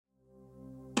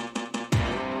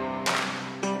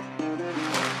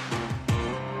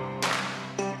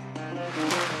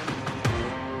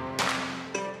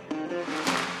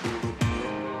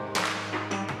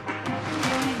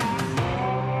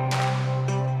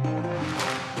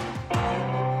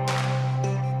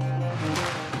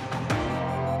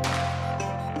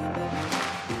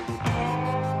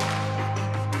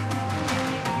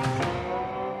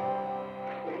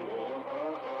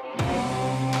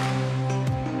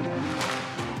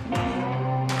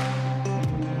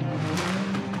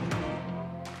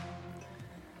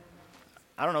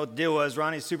I don't know what the deal was.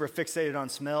 Ronnie's super fixated on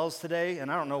smells today,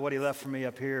 and I don't know what he left for me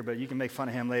up here, but you can make fun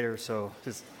of him later, so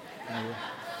just...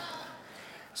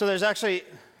 So there's actually,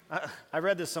 I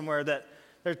read this somewhere, that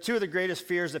there are two of the greatest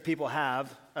fears that people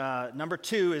have. Number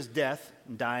 2 is death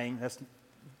and dying,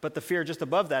 but the fear just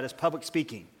above that is public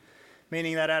speaking,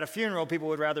 meaning that at a funeral, people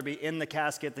would rather be in the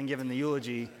casket than giving the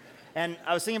eulogy. And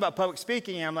I was thinking about public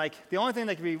speaking, and I'm like, the only thing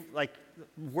that could be like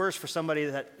worse for somebody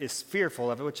that is fearful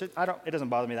of it, which it doesn't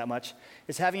bother me that much,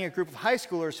 is having a group of high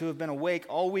schoolers who have been awake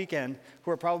all weekend,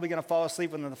 who are probably going to fall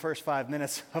asleep within the first 5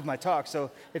 minutes of my talk. So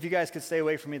if you guys could stay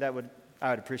away from me, I would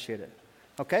appreciate it.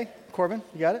 Okay, Corbin,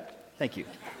 you got it? Thank you.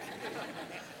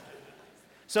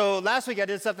 So last week I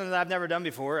did something that I've never done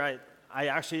before. I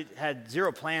actually had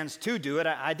zero plans to do it.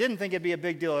 I didn't think it'd be a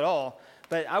big deal at all.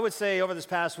 But I would say over this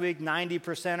past week,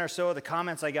 90% or so of the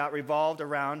comments I got revolved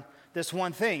around this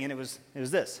one thing, and it was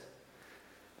this.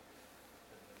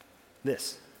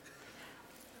 This.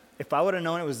 If I would have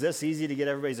known it was this easy to get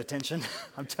everybody's attention,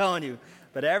 I'm telling you.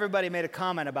 But everybody made a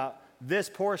comment about this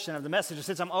portion of the message. And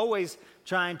since I'm always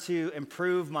trying to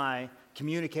improve my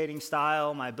communicating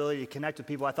style, my ability to connect with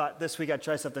people, I thought this week I'd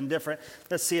try something different.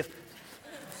 Let's see if...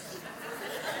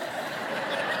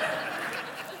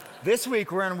 This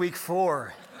week, we're in week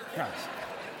 4. Gosh.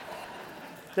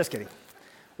 Just kidding.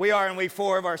 We are in week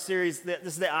 4 of our series. This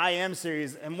is the I Am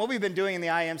series. And what we've been doing in the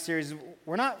I Am series,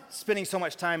 we're not spending so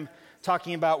much time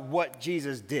talking about what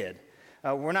Jesus did.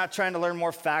 We're not trying to learn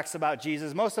more facts about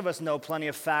Jesus. Most of us know plenty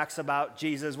of facts about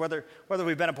Jesus, whether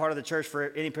we've been a part of the church for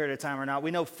any period of time or not. We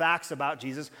know facts about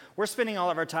Jesus. We're spending all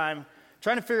of our time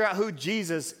trying to figure out who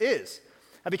Jesus is.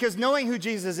 Because knowing who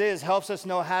Jesus is helps us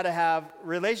know how to have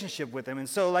relationship with him. And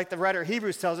so like the writer of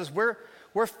Hebrews tells us,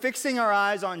 we're fixing our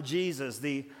eyes on Jesus,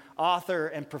 the author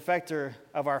and perfecter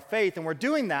of our faith. And we're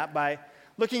doing that by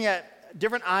looking at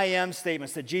different I am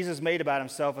statements that Jesus made about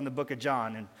himself in the book of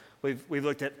John. And we've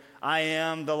looked at I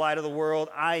am the light of the world,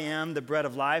 I am the bread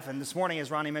of life. And this morning, as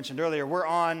Ronnie mentioned earlier, we're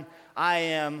on I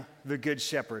am the good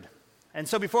shepherd. And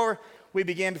so before we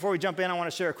jump in, I want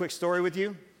to share a quick story with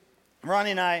you. Ronnie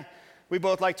and I, we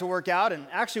both like to work out, and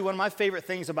actually one of my favorite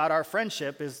things about our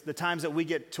friendship is the times that we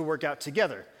get to work out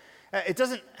together. It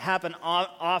doesn't happen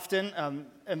often,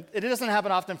 and it doesn't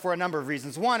happen often for a number of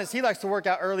reasons. One is he likes to work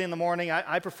out early in the morning.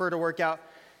 I prefer to work out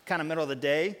kind of middle of the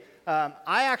day. I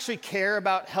actually care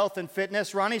about health and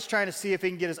fitness. Ronnie's trying to see if he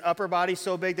can get his upper body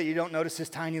so big that you don't notice his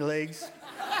tiny legs.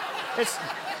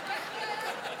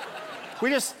 We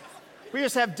just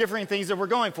have different things that we're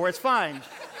going for. It's fine.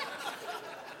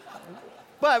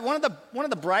 But one of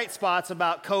the bright spots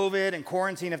about COVID and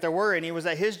quarantine, if there were any, was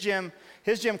that his gym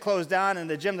closed down, and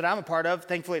the gym that I'm a part of,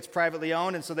 thankfully it's privately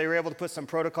owned, and so they were able to put some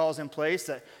protocols in place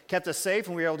that kept us safe,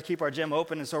 and we were able to keep our gym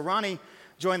open. And so Ronnie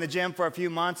joined the gym for a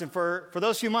few months, and for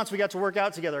those few months we got to work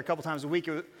out together a couple times a week.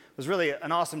 It was really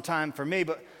an awesome time for me.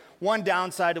 But one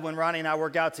downside to when Ronnie and I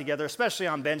work out together, especially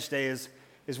on bench day, is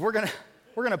we're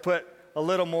gonna put a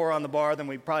little more on the bar than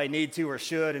we probably need to or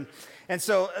should. And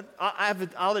so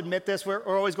I'll admit this,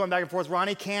 we're always going back and forth.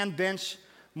 Ronnie can bench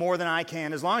more than I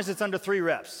can, as long as it's under 3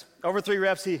 reps. Over 3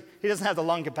 reps, he doesn't have the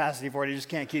lung capacity for it. He just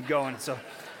can't keep going. So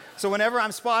whenever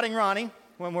I'm spotting Ronnie,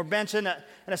 when we're benching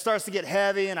and it starts to get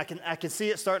heavy and I can see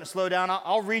it starting to slow down,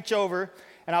 I'll reach over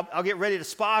and I'll get ready to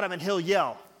spot him, and he'll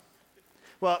yell.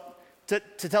 Well, to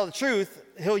tell the truth,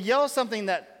 he'll yell something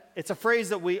it's a phrase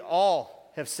that we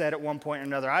all have said at one point or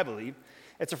another, I believe.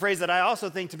 It's a phrase that I also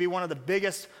think to be one of the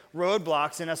biggest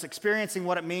roadblocks in us experiencing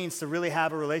what it means to really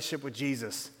have a relationship with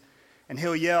Jesus. And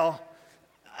he'll yell,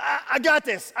 I got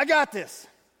this.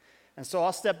 And so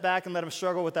I'll step back and let him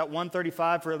struggle with that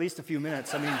 135 for at least a few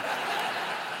minutes. I mean,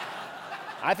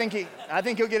 I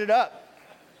think he'll get it up.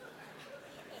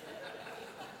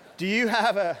 Do you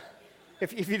have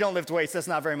if you don't lift weights, that's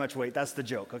not very much weight. That's the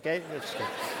joke, okay?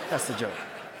 That's the joke.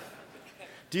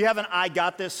 Do you have an I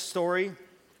got this story?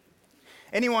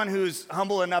 Anyone who's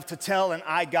humble enough to tell an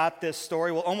I got this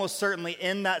story will almost certainly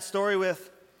end that story with,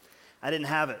 I didn't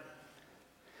have it.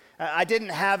 I didn't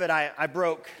have it, I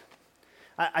broke.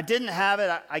 I didn't have it,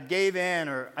 I gave in.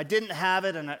 Or I didn't have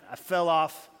it and I fell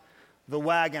off the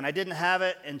wagon. I didn't have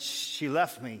it and she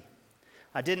left me.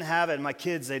 I didn't have it and my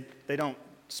kids, they don't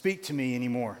speak to me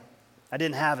anymore. I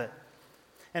didn't have it.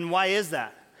 And why is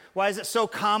that? Why is it so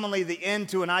commonly the end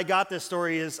to an I got this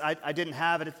story is I didn't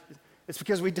have it? It's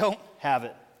because we don't have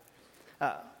it.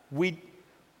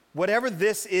 Whatever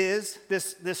this is,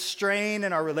 this strain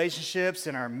in our relationships,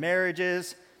 in our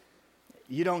marriages,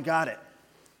 you don't got it.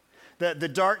 The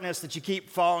darkness that you keep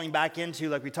falling back into,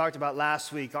 like we talked about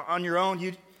last week, on your own,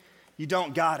 you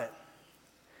don't got it.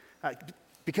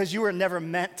 Because you were never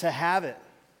meant to have it.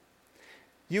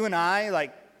 You and I,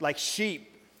 like sheep,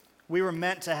 we were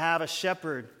meant to have a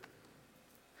shepherd.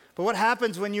 But what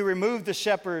happens when you remove the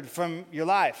shepherd from your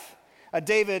life?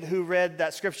 David, who read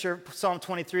that scripture, Psalm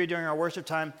 23, during our worship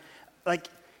time, like,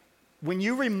 when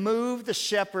you remove the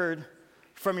shepherd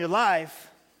from your life,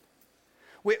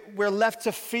 we're left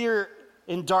to fear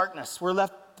in darkness. We're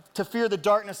left to fear the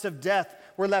darkness of death.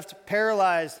 We're left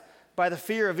paralyzed by the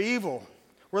fear of evil.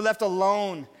 We're left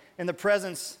alone in the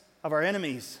presence of our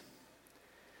enemies.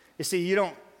 You see, you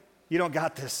don't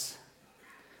got this.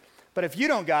 But if you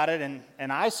don't got it,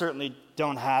 and I certainly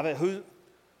don't have it,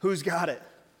 who's got it?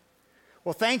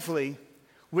 Well, thankfully,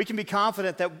 we can be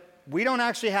confident that we don't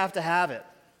actually have to have it.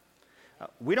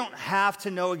 We don't have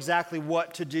to know exactly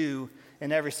what to do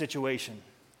in every situation.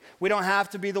 We don't have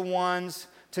to be the ones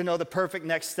to know the perfect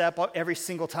next step every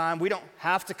single time. We don't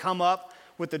have to come up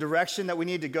with the direction that we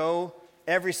need to go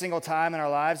every single time in our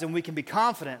lives, and we can be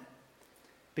confident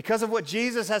because of what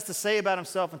Jesus has to say about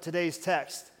himself in today's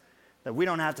text that we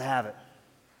don't have to have it.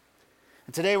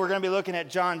 And today we're going to be looking at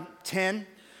John 10.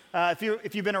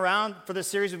 If you've been around for this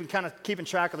series, we've been kind of keeping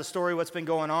track of the story, what's been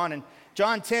going on. And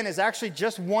John 10 is actually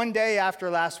just one day after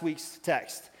last week's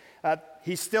text.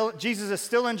 Jesus is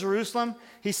still in Jerusalem.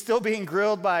 He's still being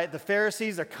grilled by the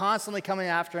Pharisees. They're constantly coming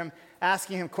after him,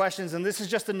 asking him questions. And this is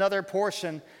just another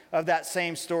portion of that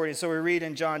same story. So we read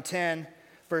in John 10,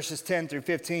 verses 10 through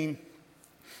 15.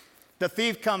 The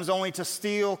thief comes only to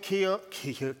steal, kill.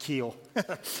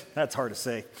 That's hard to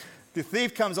say. The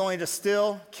thief comes only to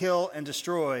steal, kill, and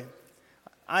destroy.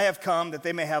 I have come that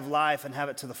they may have life and have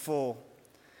it to the full.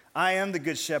 I am the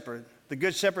good shepherd. The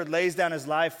good shepherd lays down his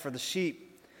life for the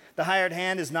sheep. The hired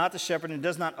hand is not the shepherd and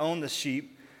does not own the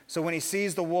sheep. So when he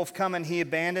sees the wolf coming, he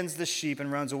abandons the sheep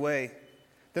and runs away.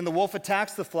 Then the wolf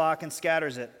attacks the flock and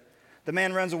scatters it. The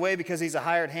man runs away because he's a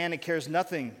hired hand and cares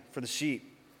nothing for the sheep.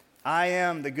 I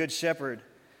am the good shepherd.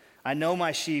 I know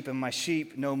my sheep, and my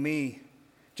sheep know me.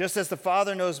 Just as the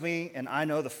Father knows me, and I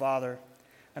know the Father,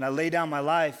 and I lay down my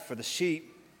life for the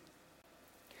sheep.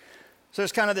 So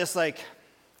there's kind of this like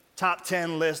top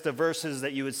 10 list of verses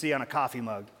that you would see on a coffee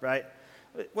mug, right?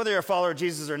 Whether you're a follower of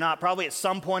Jesus or not, probably at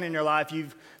some point in your life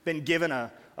you've been given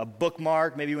a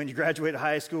bookmark, maybe when you graduated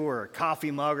high school, or a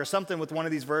coffee mug or something with one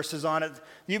of these verses on it.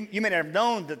 You may not have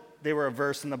known that they were a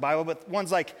verse in the Bible, but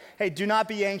ones like, hey, do not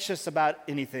be anxious about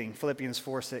anything, Philippians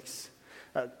 4:6.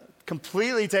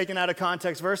 Completely taken out of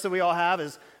context verse that we all have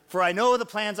is, for I know the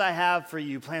plans I have for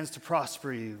you, plans to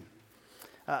prosper you.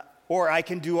 Or I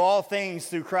can do all things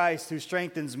through Christ who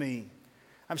strengthens me.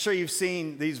 I'm sure you've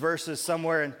seen these verses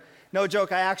somewhere, and no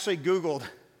joke, I actually Googled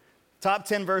top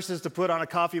 10 verses to put on a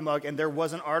coffee mug, and there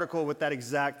was an article with that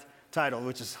exact title,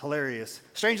 which is hilarious.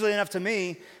 Strangely enough to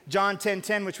me, John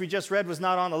 10:10, which we just read, was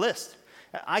not on the list.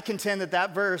 I contend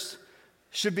that verse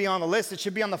should be on the list. It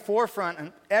should be on the forefront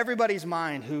in everybody's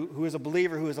mind who is a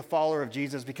believer, who is a follower of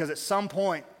Jesus, because at some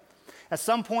point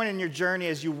in your journey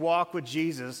as you walk with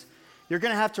Jesus, you're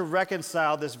going to have to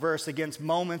reconcile this verse against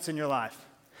moments in your life,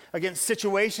 against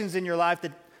situations in your life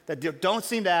that don't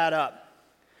seem to add up.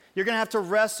 You're going to have to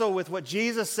wrestle with what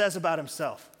Jesus says about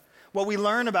himself, what we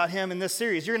learn about him in this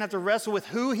series. You're going to have to wrestle with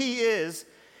who he is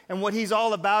and what he's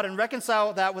all about, and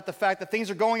reconcile that with the fact that things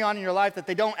are going on in your life that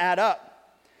they don't add up.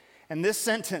 And this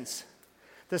sentence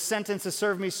has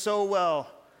served me so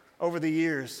well over the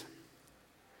years.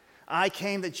 I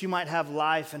came that you might have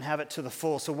life and have it to the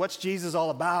full. So what's Jesus all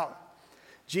about?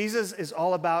 Jesus is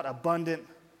all about abundant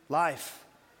life.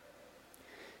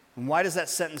 And why does that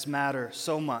sentence matter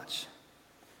so much?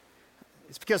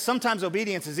 It's because sometimes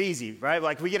obedience is easy, right?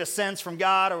 Like we get a sense from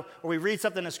God, or we read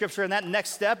something in Scripture, and that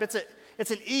next step, it's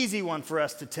an easy one for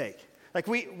us to take. Like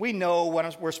we know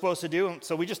what we're supposed to do, and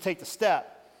so we just take the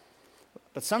step.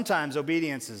 But sometimes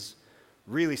obedience is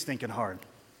really stinking hard.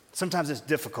 Sometimes it's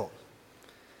difficult.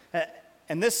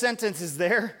 And this sentence is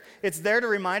there. It's there to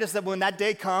remind us that when that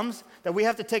day comes, that we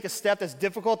have to take a step that's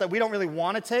difficult, that we don't really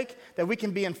want to take, that we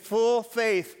can be in full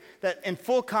faith, that in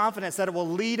full confidence that it will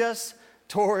lead us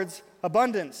towards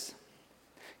abundance.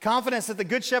 Confidence that the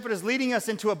Good Shepherd is leading us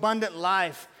into abundant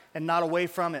life and not away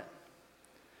from it.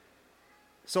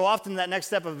 So often that next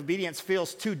step of obedience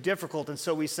feels too difficult, and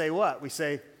so we say what? We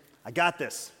say, I got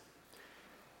this,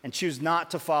 and choose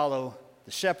not to follow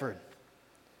the shepherd.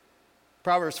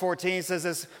 Proverbs 14 says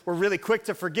this, we're really quick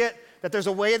to forget that there's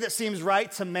a way that seems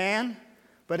right to man,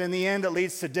 but in the end it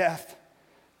leads to death.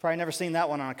 Probably never seen that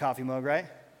one on a coffee mug, right?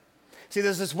 See,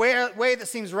 there's this way that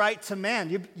seems right to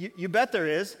man. You bet there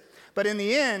is, but in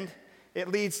the end it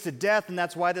leads to death, and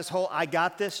that's why this whole I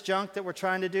got this junk that we're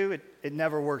trying to do, it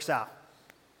never works out.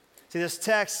 See, this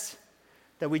text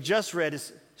that we just read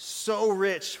is so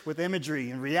rich with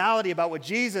imagery and reality about what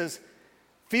Jesus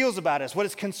feels about us, what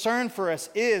his concern for us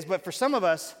is. But for some of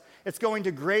us, it's going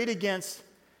to grate against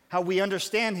how we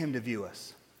understand him to view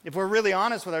us. If we're really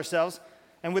honest with ourselves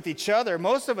and with each other,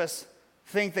 most of us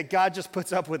think that God just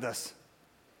puts up with us.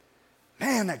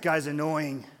 Man, that guy's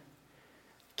annoying.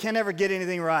 Can't ever get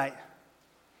anything right.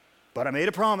 But I made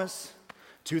a promise.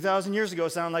 2,000 years ago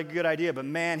sounded like a good idea, but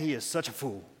man, he is such a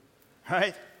fool,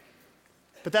 right?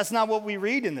 But that's not what we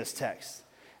read in this text.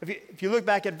 If you look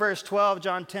back at verse 12,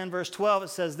 John 10, verse 12, it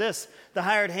says this: the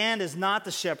hired hand is not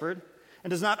the shepherd and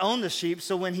does not own the sheep,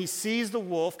 so when he sees the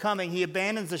wolf coming, he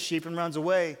abandons the sheep and runs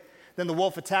away. Then the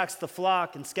wolf attacks the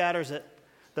flock and scatters it.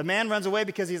 The man runs away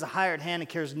because he's a hired hand and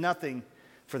cares nothing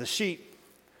for the sheep.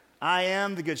 I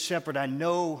am the good shepherd. I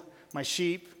know my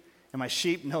sheep, and my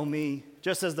sheep know me,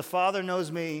 just as the Father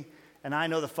knows me, and I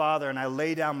know the Father, and I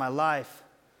lay down my life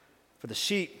for the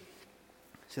sheep.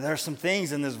 See, there are some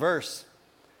things in this verse.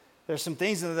 There's some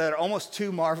things that are almost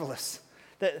too marvelous,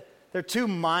 that they're too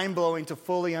mind-blowing to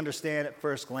fully understand at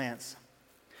first glance.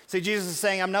 See, Jesus is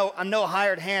saying, I'm no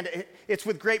hired hand. It's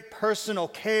with great personal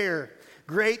care,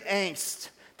 great angst,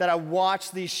 that I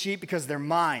watch these sheep because they're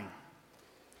mine.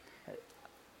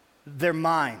 They're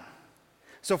mine.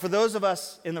 So for those of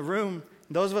us in the room,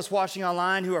 those of us watching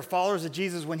online who are followers of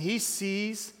Jesus, when he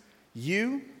sees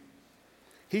you,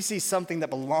 he sees something that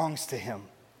belongs to him.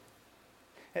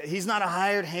 He's not a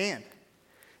hired hand.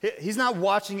 He's not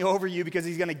watching over you because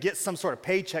he's going to get some sort of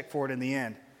paycheck for it in the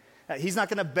end. He's not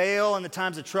going to bail in the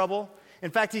times of trouble.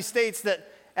 In fact, he states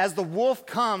that as the wolf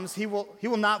comes, he will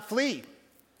not flee.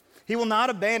 He will not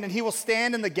abandon. He will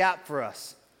stand in the gap for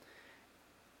us.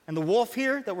 And the wolf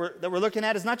here that we're looking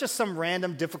at is not just some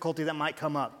random difficulty that might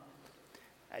come up.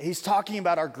 He's talking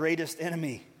about our greatest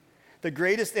enemy, the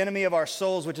greatest enemy of our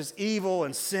souls, which is evil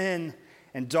and sin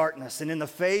and darkness. And in the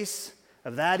face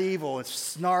of that evil, it's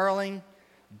snarling,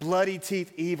 bloody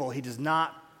teeth evil. He does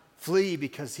not flee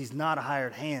because he's not a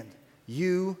hired hand.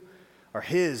 You are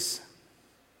his.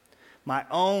 My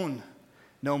own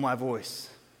know my voice.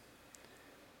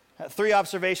 Three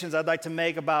observations I'd like to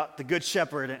make about the Good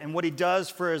Shepherd and what he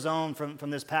does for his own from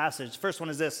this passage. First one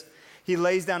is this: he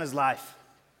lays down his life.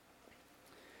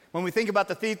 When we think about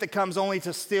the thief that comes only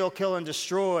to steal, kill, and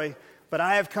destroy, but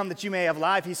I have come that you may have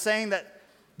life, he's saying that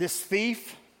this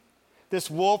thief, this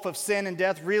wolf of sin and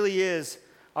death, really is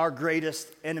our greatest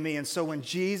enemy. And so when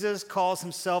Jesus calls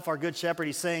himself our Good Shepherd,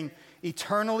 he's saying,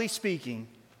 eternally speaking,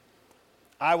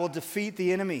 I will defeat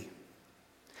the enemy.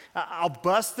 I'll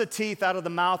bust the teeth out of the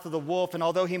mouth of the wolf, and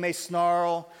although he may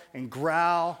snarl and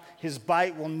growl, his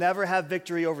bite will never have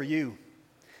victory over you.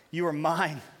 You are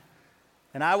mine,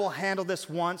 and I will handle this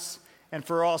once and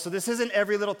for all. So this isn't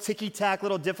every little ticky-tack,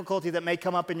 little difficulty that may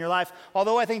come up in your life,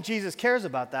 although I think Jesus cares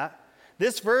about that.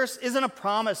 This verse isn't a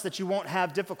promise that you won't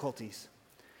have difficulties.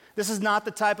 This is not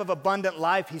the type of abundant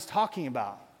life he's talking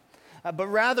about. But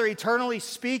rather, eternally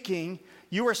speaking,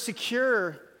 you are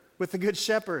secure with the Good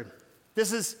Shepherd.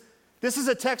 This is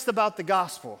a text about the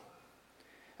gospel.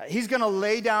 He's going to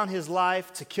lay down his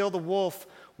life to kill the wolf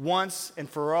once and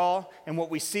for all. And what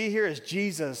we see here is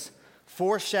Jesus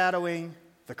foreshadowing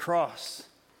the cross.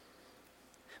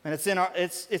 And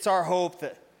it's our hope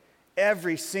that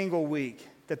every single week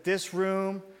that this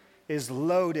room is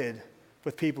loaded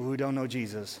with people who don't know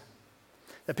Jesus.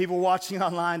 That people watching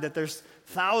online, that there's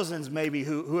thousands maybe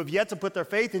who have yet to put their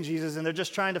faith in Jesus, and they're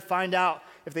just trying to find out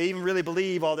if they even really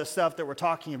believe all this stuff that we're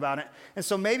talking about. And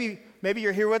so maybe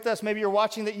you're here with us, maybe you're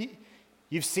watching that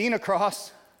you've seen a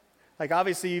cross. Like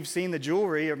obviously you've seen the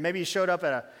jewelry, or maybe you showed up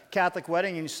at a Catholic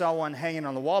wedding and you saw one hanging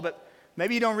on the wall, but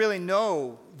maybe you don't really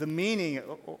know the meaning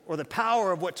or the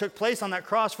power of what took place on that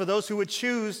cross for those who would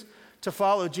choose to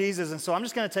follow Jesus. And so I'm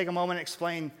just going to take a moment and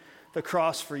explain the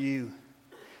cross for you.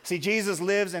 See, Jesus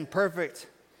lives in perfect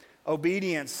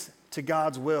obedience to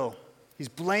God's will. He's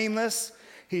blameless,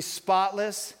 he's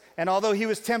spotless, and although he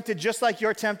was tempted just like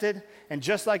you're tempted and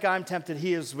just like I'm tempted,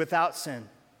 he is without sin.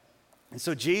 And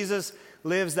so Jesus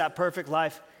lives that perfect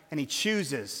life, and he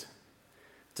chooses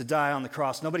to die on the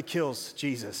cross. Nobody kills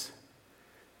Jesus.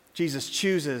 Jesus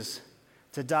chooses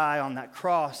to die on that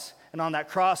cross, and on that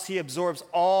cross he absorbs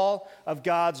all of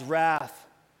God's wrath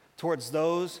towards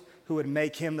those who would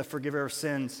make him the forgiver of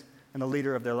sins and the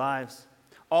leader of their lives.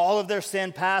 All of their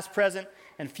sin, past, present,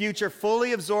 and future,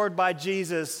 fully absorbed by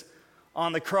Jesus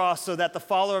on the cross, so that the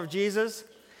follower of Jesus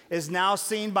is now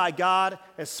seen by God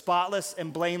as spotless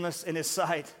and blameless in his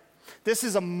sight. This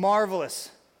is a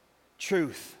marvelous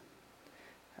truth.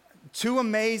 Too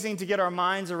amazing to get our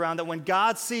minds around, that when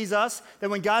God sees us, that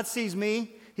when God sees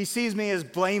me, he sees me as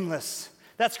blameless.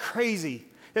 That's crazy.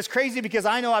 It's crazy because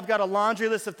I know I've got a laundry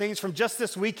list of things from just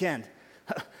this weekend.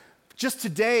 just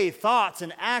today, thoughts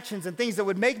and actions and things that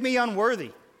would make me unworthy.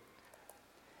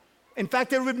 In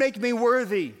fact, it would make me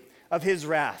worthy of his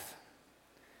wrath.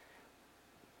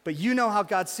 But you know how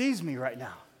God sees me right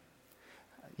now.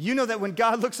 You know that when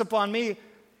God looks upon me,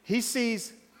 he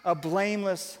sees a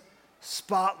blameless,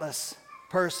 spotless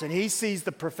person. He sees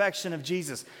the perfection of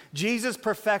Jesus. Jesus'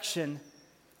 perfection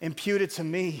imputed to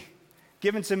me,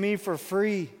 given to me for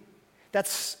free.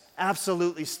 That's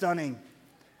absolutely stunning.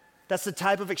 That's the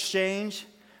type of exchange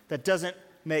that doesn't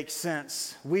make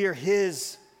sense. We are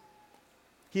his.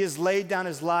 He has laid down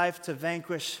his life to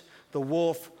vanquish the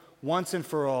wolf once and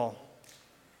for all.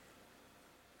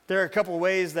 There are a couple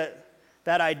ways that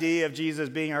idea of Jesus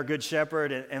being our good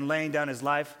shepherd and laying down his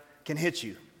life can hit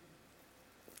you.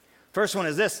 First one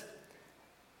is this: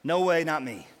 no way, not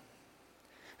me.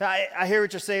 I hear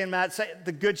what you're saying, Matt,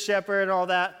 the good shepherd and all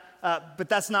that, but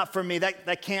that's not for me.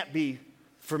 That can't be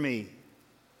for me.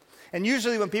 And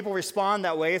usually when people respond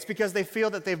that way, it's because they feel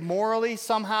that they've morally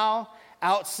somehow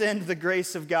outsinned the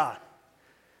grace of God.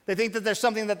 They think that there's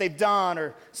something that they've done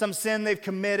or some sin they've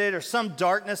committed or some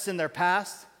darkness in their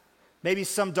past, maybe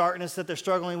some darkness that they're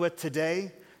struggling with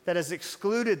today that has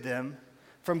excluded them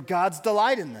from God's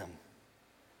delight in them.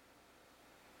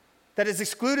 That has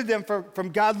excluded them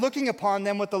from God looking upon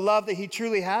them with the love that he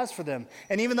truly has for them.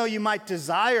 And even though you might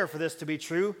desire for this to be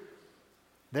true,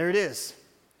 there it is.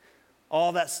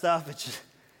 All that stuff,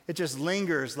 it just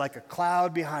lingers like a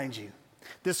cloud behind you.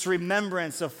 This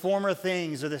remembrance of former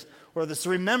things or this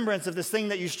remembrance of this thing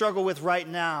that you struggle with right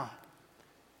now.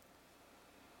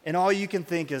 And all you can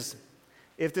think is,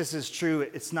 if this is true,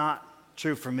 it's not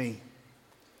true for me.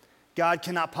 God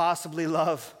cannot possibly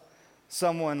love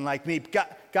someone like me.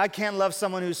 God can't love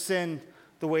someone who's sinned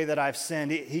the way that I've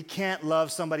sinned. He can't love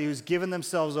somebody who's given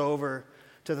themselves over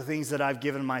to the things that I've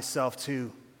given myself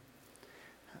to.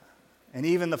 And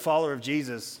even the follower of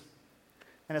Jesus,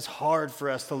 and it's hard for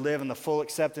us to live in the full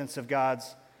acceptance of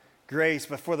God's grace,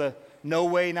 but for the no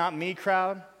way, not me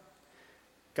crowd,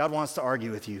 God wants to argue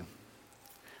with you.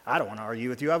 I don't want to argue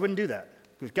with you. I wouldn't do that.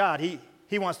 With God, he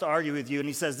wants to argue with you, and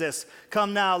he says this: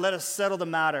 "Come now, let us settle the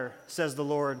matter, says the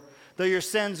Lord. Though your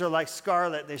sins are like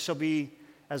scarlet, they shall be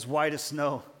as white as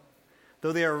snow.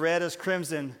 Though they are red as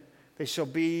crimson, they shall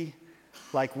be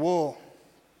like wool."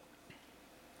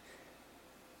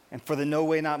 And for the no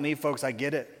way, not me, folks, I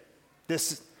get it.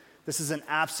 This is an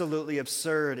absolutely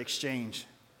absurd exchange.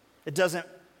 It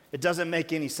doesn't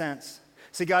make any sense.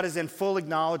 See, God is in full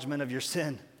acknowledgement of your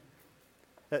sin.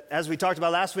 As we talked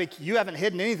about last week, you haven't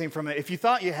hidden anything from it. If you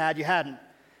thought you had, you hadn't.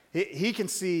 He can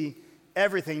see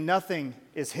everything. Nothing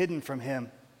is hidden from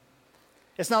him.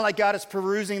 It's not like God is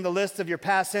perusing the list of your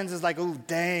past sins. It's like, oh,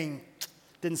 dang,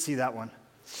 didn't see that one.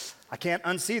 I can't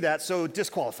unsee that, so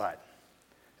disqualified.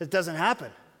 It doesn't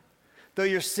happen. Though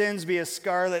your sins be as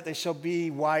scarlet, they shall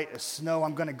be white as snow.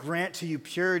 I'm going to grant to you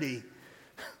purity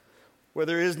where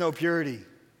there is no purity.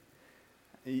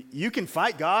 You can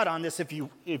fight God on this if you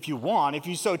want, if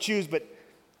you so choose, but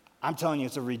I'm telling you,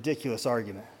 it's a ridiculous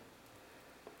argument.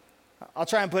 I'll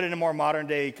try and put it in a more modern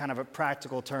day kind of a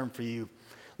practical term for you.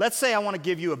 Let's say I want to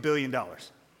give you $1 billion.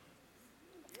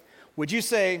 Would you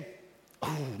say,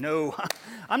 oh, no,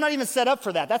 I'm not even set up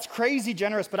for that. That's crazy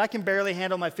generous, but I can barely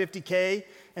handle my $50K.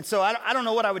 And so I don't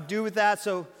know what I would do with that,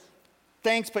 so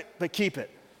thanks, but keep it.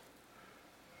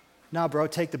 No, bro,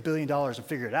 take the $1 billion and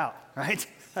figure it out, right?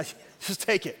 Just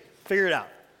take it, figure it out.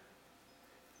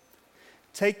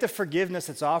 Take the forgiveness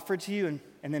that's offered to you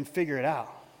and then figure it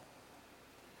out.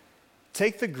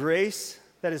 Take the grace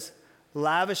that is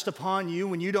lavished upon you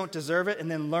when you don't deserve it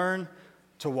and then learn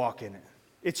to walk in it.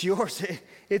 It's yours.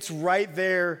 It's right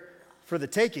there for the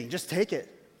taking. Just take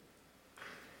it.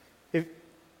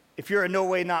 If you're a no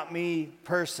way, not me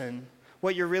person,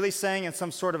 what you're really saying in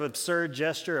some sort of absurd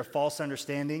gesture of false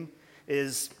understanding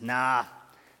is, nah,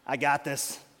 I got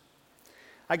this.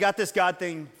 I got this God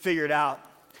thing figured out.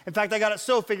 In fact, I got it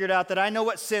so figured out that I know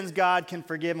what sins God can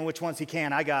forgive and which ones he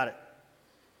can. I got it.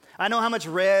 I know how much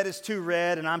red is too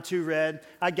red and I'm too red.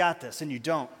 I got this, and you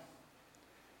don't.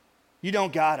 You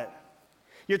don't got it.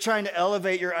 You're trying to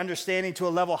elevate your understanding to a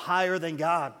level higher than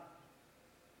God.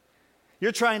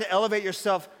 You're trying to elevate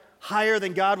yourself higher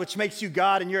than God, which makes you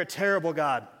God, and you're a terrible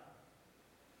God.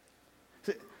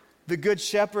 The good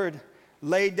shepherd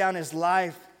laid down his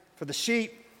life for the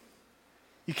sheep.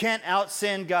 You can't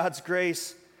out-sin God's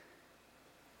grace.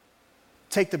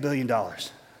 Take the $1 billion. The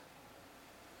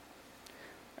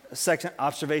second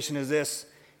observation is this: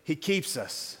 he keeps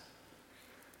us.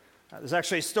 There's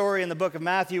actually a story in the book of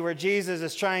Matthew where Jesus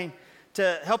is trying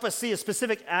to help us see a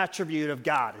specific attribute of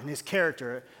God and his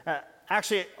character.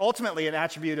 Actually, ultimately an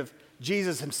attribute of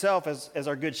Jesus himself as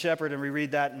our good shepherd, and we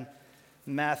read that in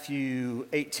Matthew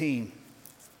 18.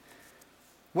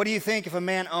 What do you think if a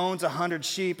man owns 100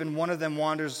 sheep and one of them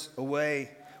wanders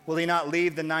away? Will he not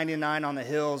leave the 99 on the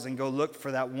hills and go look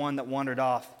for that one that wandered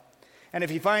off? And if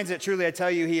he finds it, truly I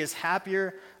tell you, he is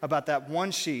happier about that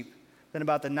one sheep than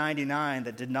about the 99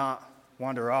 that did not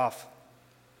wander off.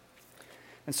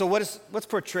 And so what's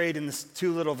portrayed in this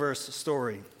 2 little verse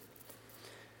story?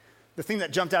 The thing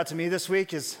that jumped out to me this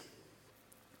week is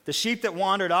the sheep that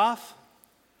wandered off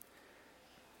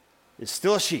is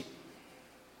still a sheep.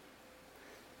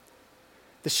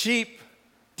 The sheep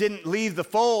didn't leave the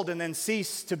fold and then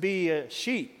cease to be a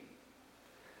sheep.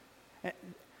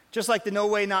 Just like the no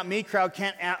way, not me crowd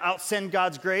can't out-sin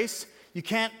God's grace, you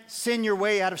can't sin your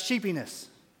way out of sheepiness.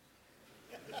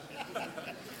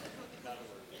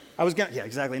 Yeah,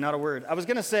 exactly, not a word. I was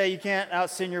going to say you can't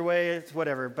out-sin your way, it's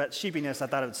whatever, but sheepiness, I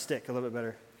thought it would stick a little bit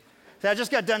better. So I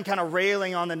just got done kind of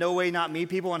railing on the no way, not me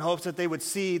people in hopes that they would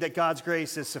see that God's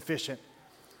grace is sufficient.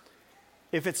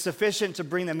 If it's sufficient to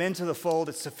bring them into the fold,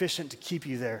 it's sufficient to keep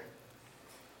you there.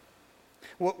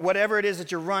 Whatever it is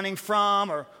that you're running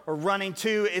from or running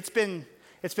to, it's been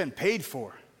paid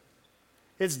for.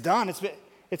 It's done.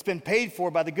 It's been paid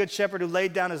for by the good shepherd who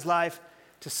laid down his life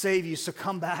to save you. So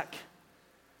come back.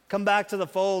 Come back to the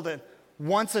fold. And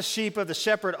once a sheep of the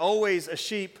shepherd, always a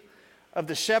sheep of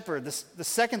the shepherd. The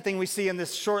second thing we see in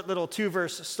this short little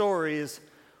 2-verse story is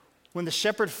when the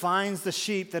shepherd finds the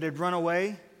sheep that had run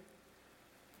away,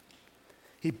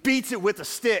 he beats it with a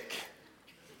stick.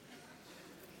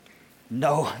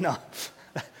 No.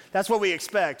 That's what we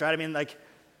expect, right? I mean,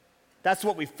 that's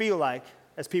what we feel like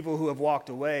as people who have walked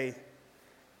away.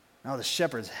 No, the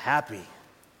shepherd's happy.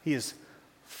 He is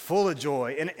full of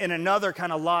joy. In another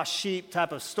kind of lost sheep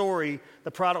type of story,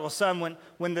 the prodigal son,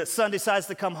 when the son decides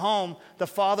to come home, the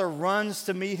father runs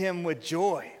to meet him with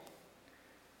joy.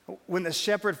 When the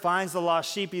shepherd finds the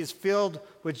lost sheep, he is filled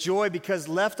with joy because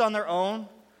left on their own,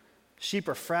 sheep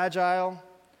are fragile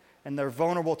and they're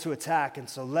vulnerable to attack. And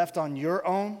so left on your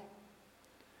own,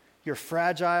 you're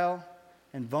fragile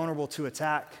and vulnerable to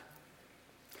attack.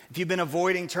 If you've been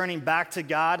avoiding turning back to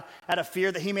God out of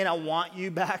fear that he may not want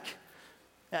you back,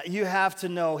 you have to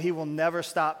know he will never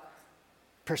stop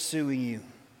pursuing you.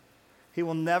 He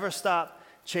will never stop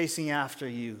chasing after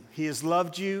you. He has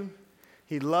loved you,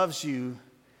 he loves you,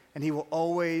 and he will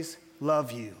always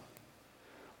love you.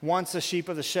 Once a sheep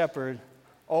of the shepherd,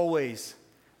 always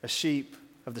a sheep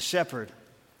of the shepherd.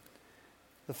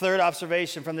 The third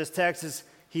observation from this text is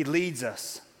he leads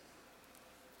us.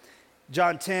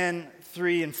 John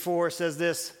 10:3-4 says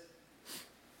this.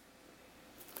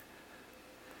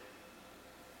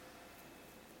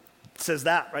 It says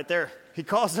that right there. He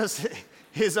calls us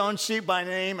his own sheep by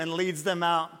name and leads them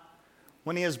out.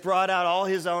 When he has brought out all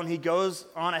his own, he goes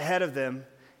on ahead of them,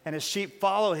 and his sheep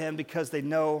follow him because they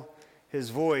know his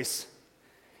voice.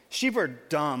 Sheep are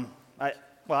dumb.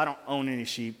 I don't own any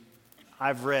sheep.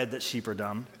 I've read that sheep are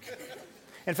dumb.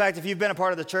 In fact, if you've been a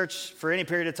part of the church for any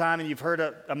period of time and you've heard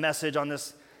a message on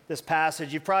this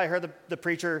passage, you've probably heard the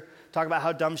preacher talk about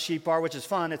how dumb sheep are, which is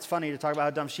fun. It's funny to talk about how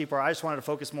dumb sheep are. I just wanted to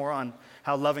focus more on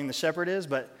how loving the shepherd is.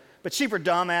 But sheep are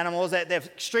dumb animals. They have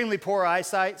extremely poor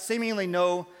eyesight, seemingly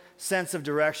no sense of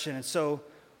direction. And so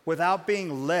without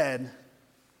being led,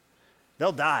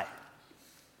 they'll die.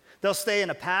 They'll stay in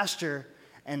a pasture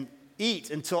and eat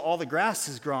until all the grass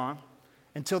is grown,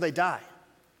 until they die.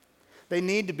 They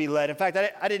need to be led. In fact,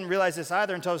 I didn't realize this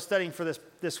either until I was studying for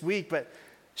this week, but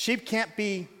sheep can't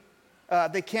be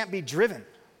driven.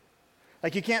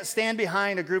 Like you can't stand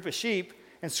behind a group of sheep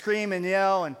and scream and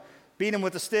yell and beat them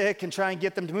with a stick and try and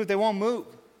get them to move. They won't move.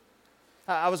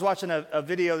 I was watching a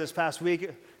video this past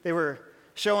week. They were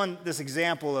showing this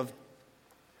example of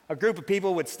a group of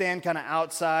people would stand kind of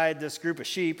outside this group of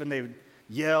sheep and they would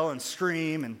yell and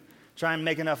scream and try and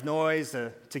make enough noise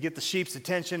to get the sheep's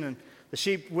attention, and the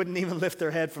sheep wouldn't even lift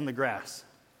their head from the grass.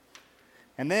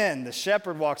 And then the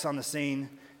shepherd walks on the scene,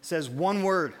 says one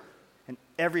word, and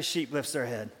every sheep lifts their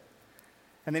head.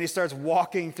 And then he starts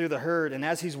walking through the herd, and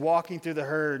as he's walking through the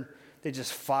herd, they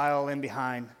just file in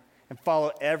behind and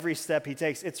follow every step he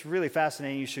takes. It's really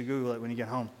fascinating. You should Google it when you get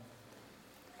home.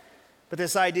 But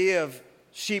this idea of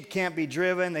sheep can't be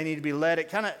driven, they need to be led,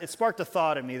 it sparked a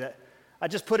thought in me that I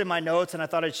just put in my notes and I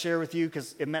thought I'd share with you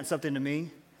because it meant something to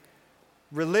me.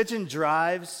 Religion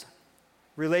drives,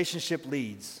 relationship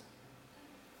leads.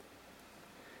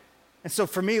 And so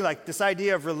for me, like this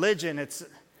idea of religion, it's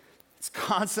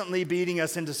constantly beating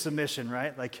us into submission,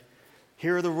 right? Like,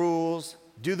 here are the rules,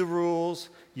 do the rules,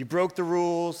 you broke the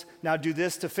rules, now do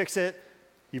this to fix it.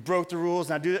 You broke the rules,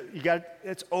 now do it,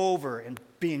 it's over, and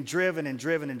being driven and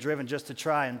driven and driven just to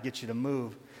try and get you to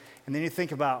move. And then you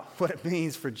think about what it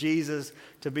means for Jesus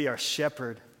to be our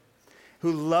shepherd,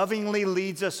 who lovingly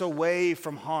leads us away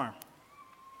from harm,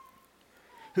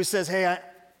 who says, hey,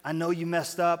 I know you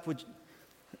messed up. Would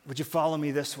you follow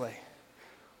me this way?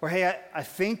 Or, hey, I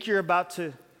think you're about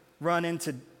to run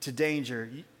into danger.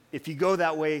 If you go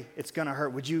that way, it's going to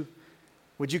hurt. Would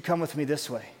you come with me this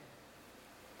way?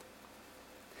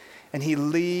 And he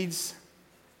leads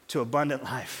to abundant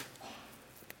life.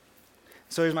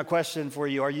 So here's my question for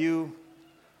you. Are you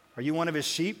one of his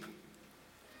sheep?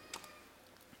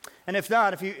 And if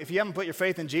not, if you haven't put your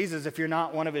faith in Jesus, if you're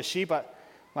not one of his sheep,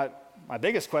 my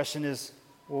biggest question is,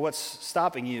 well, what's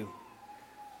stopping you?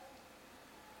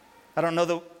 I don't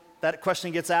know that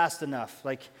question gets asked enough.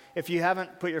 Like, if you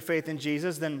haven't put your faith in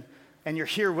Jesus, and you're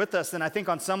here with us, then I think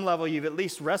on some level you've at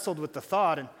least wrestled with the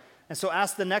thought. And so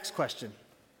ask the next question.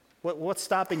 What's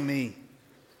stopping me?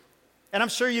 And I'm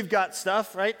sure you've got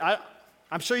stuff, right?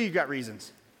 I'm sure you've got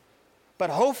reasons. But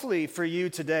hopefully for you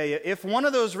today, if one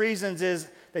of those reasons is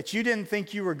that you didn't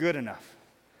think you were good enough,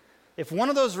 if one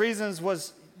of those reasons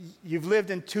was you've lived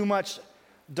in too much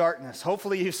darkness,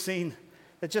 hopefully you've seen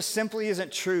that just simply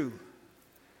isn't true.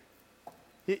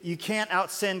 You can't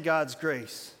out-sin God's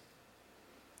grace.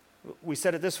 We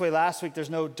said it this way last week, there's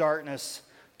no darkness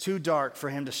too dark for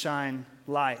him to shine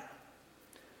light.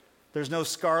 There's no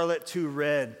scarlet too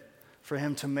red for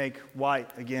him to make white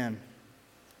again.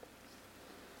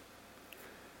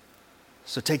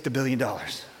 So take the $1 billion.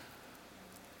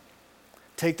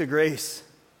 Take the grace.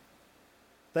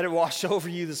 Let it wash over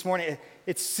you this morning.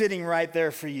 It's sitting right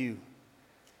there for you.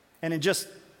 And in just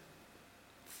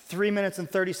 3 minutes and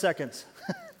 30 seconds,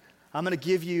 I'm going to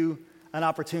give you an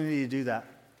opportunity to do that.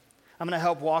 I'm going to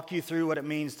help walk you through what it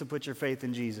means to put your faith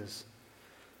in Jesus.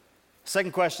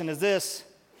 Second question is this: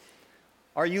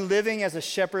 are you living as a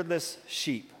shepherdless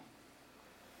sheep?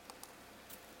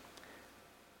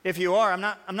 If you are, I'm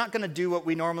not going to do what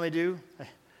we normally do,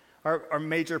 our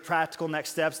major practical next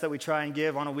steps that we try and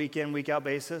give on a week in, week out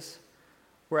basis,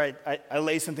 where I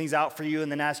lay some things out for you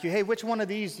and then ask you, hey, which one of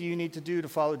these do you need to do to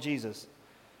follow Jesus?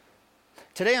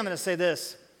 Today I'm going to say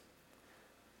this: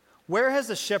 where has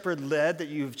the shepherd led that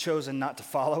you've chosen not to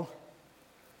follow?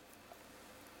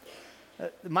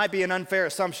 It might be an unfair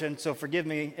assumption, so forgive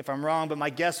me if I'm wrong, but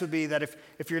my guess would be that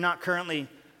if you're not currently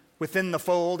within the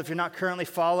fold, if you're not currently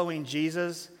following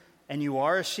Jesus and you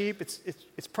are a sheep,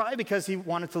 it's probably because he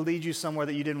wanted to lead you somewhere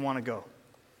that you didn't want to go.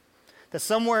 That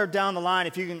somewhere down the line,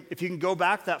 if you can go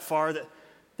back that far, that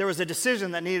there was a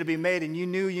decision that needed to be made and you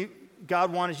knew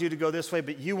God wanted you to go this way,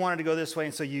 but you wanted to go this way,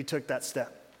 and so you took that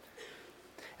step.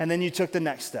 And then you took the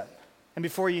next step. And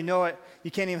before you know it,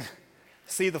 you can't even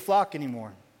see the flock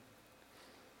anymore.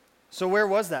 So where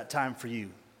was that time for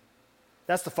you?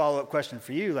 That's the follow-up question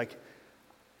for you. Like,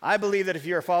 I believe that if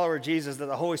you're a follower of Jesus, that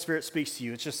the Holy Spirit speaks to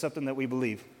you. It's just something that we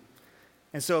believe.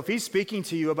 And so if he's speaking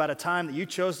to you about a time that you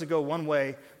chose to go one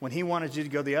way when he wanted you to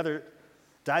go the other,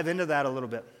 dive into that a little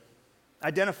bit.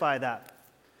 Identify that.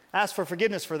 Ask for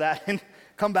forgiveness for that and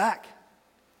come back.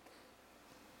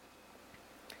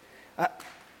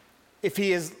 If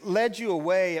he has led you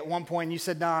away at one point and you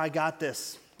said, nah, I got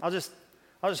this. I'll just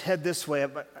head this way.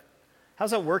 But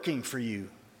how's that working for you?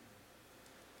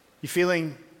 You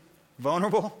feeling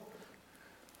vulnerable?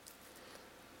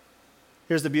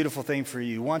 Here's the beautiful thing for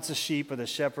you. Once a sheep of the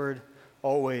shepherd,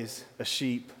 always a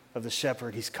sheep of the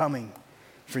shepherd. He's coming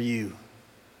for you.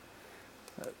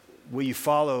 Will you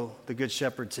follow the good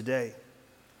shepherd today?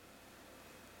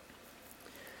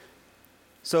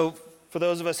 So for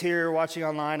those of us here watching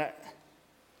online,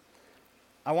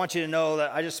 I want you to know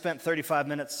that I just spent 35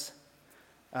 minutes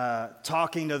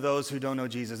talking to those who don't know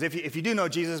Jesus. If you do know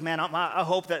Jesus, man, I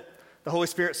hope that the Holy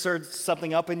Spirit stirred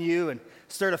something up in you and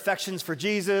stirred affections for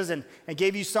Jesus and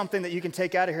gave you something that you can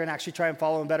take out of here and actually try and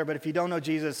follow him better. But if you don't know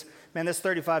Jesus, man, this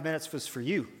 35 minutes was for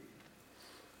you.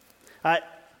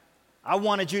 I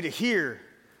wanted you to hear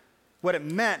what it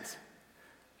meant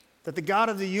that the God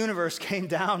of the universe came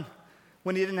down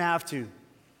when he didn't have to.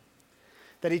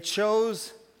 That he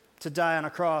chose to die on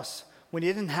a cross when he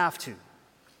didn't have to.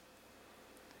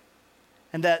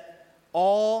 And that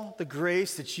all the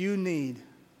grace that you need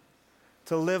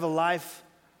to live a life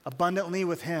abundantly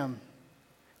with him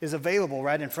is available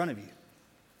right in front of you.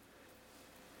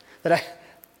 That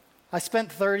I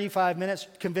spent 35 minutes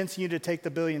convincing you to take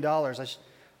the $1 billion.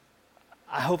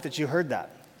 I hope that you heard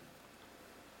that.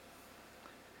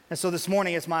 And so this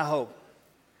morning, it's my hope.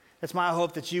 It's my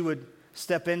hope that you would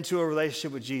step into a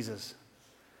relationship with Jesus.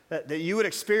 That you would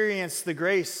experience the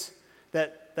grace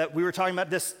that we were talking about,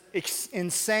 this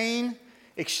insane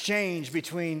exchange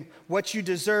between what you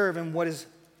deserve and what is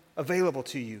available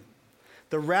to you.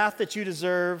 The wrath that you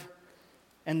deserve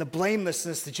and the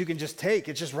blamelessness that you can just take.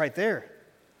 It's just right there.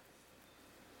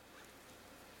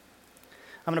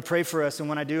 I'm going to pray for us, and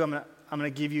when I do, I'm going to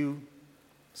give you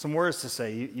some words to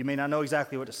say. You may not know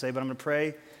exactly what to say, but I'm going to pray,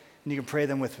 and you can pray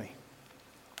them with me.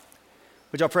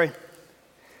 Would y'all pray?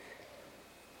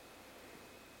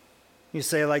 You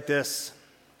say it like this: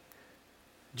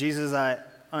 Jesus, I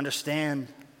understand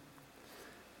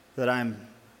that I'm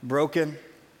broken,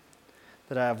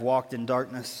 that I have walked in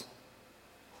darkness.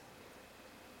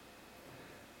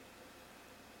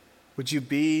 Would you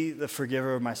be the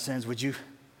forgiver of my sins? Would you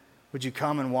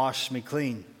come and wash me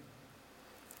clean?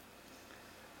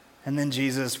 And then,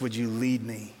 Jesus, would you lead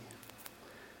me?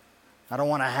 I don't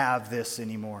want to have this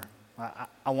anymore.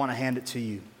 I want to hand it to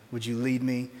you. Would you lead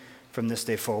me from this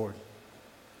day forward?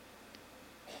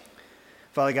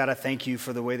 Father God, I thank you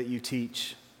for the way that you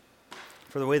teach,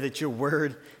 for the way that your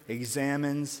word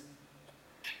examines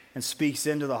and speaks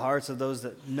into the hearts of those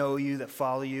that know you, that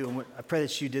follow you. And I pray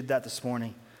that you did that this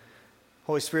morning.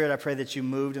 Holy Spirit, I pray that you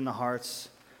moved in the hearts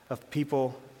of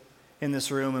people in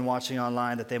this room and watching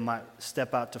online, that they might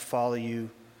step out to follow you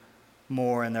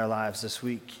more in their lives this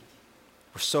week.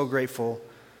 We're so grateful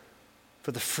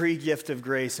for the free gift of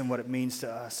grace and what it means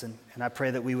to us. And I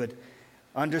pray that we would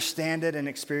understand it and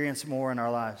experience more in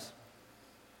our lives.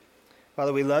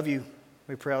 Father, we love you.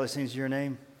 We pray all these things in your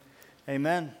name.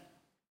 Amen.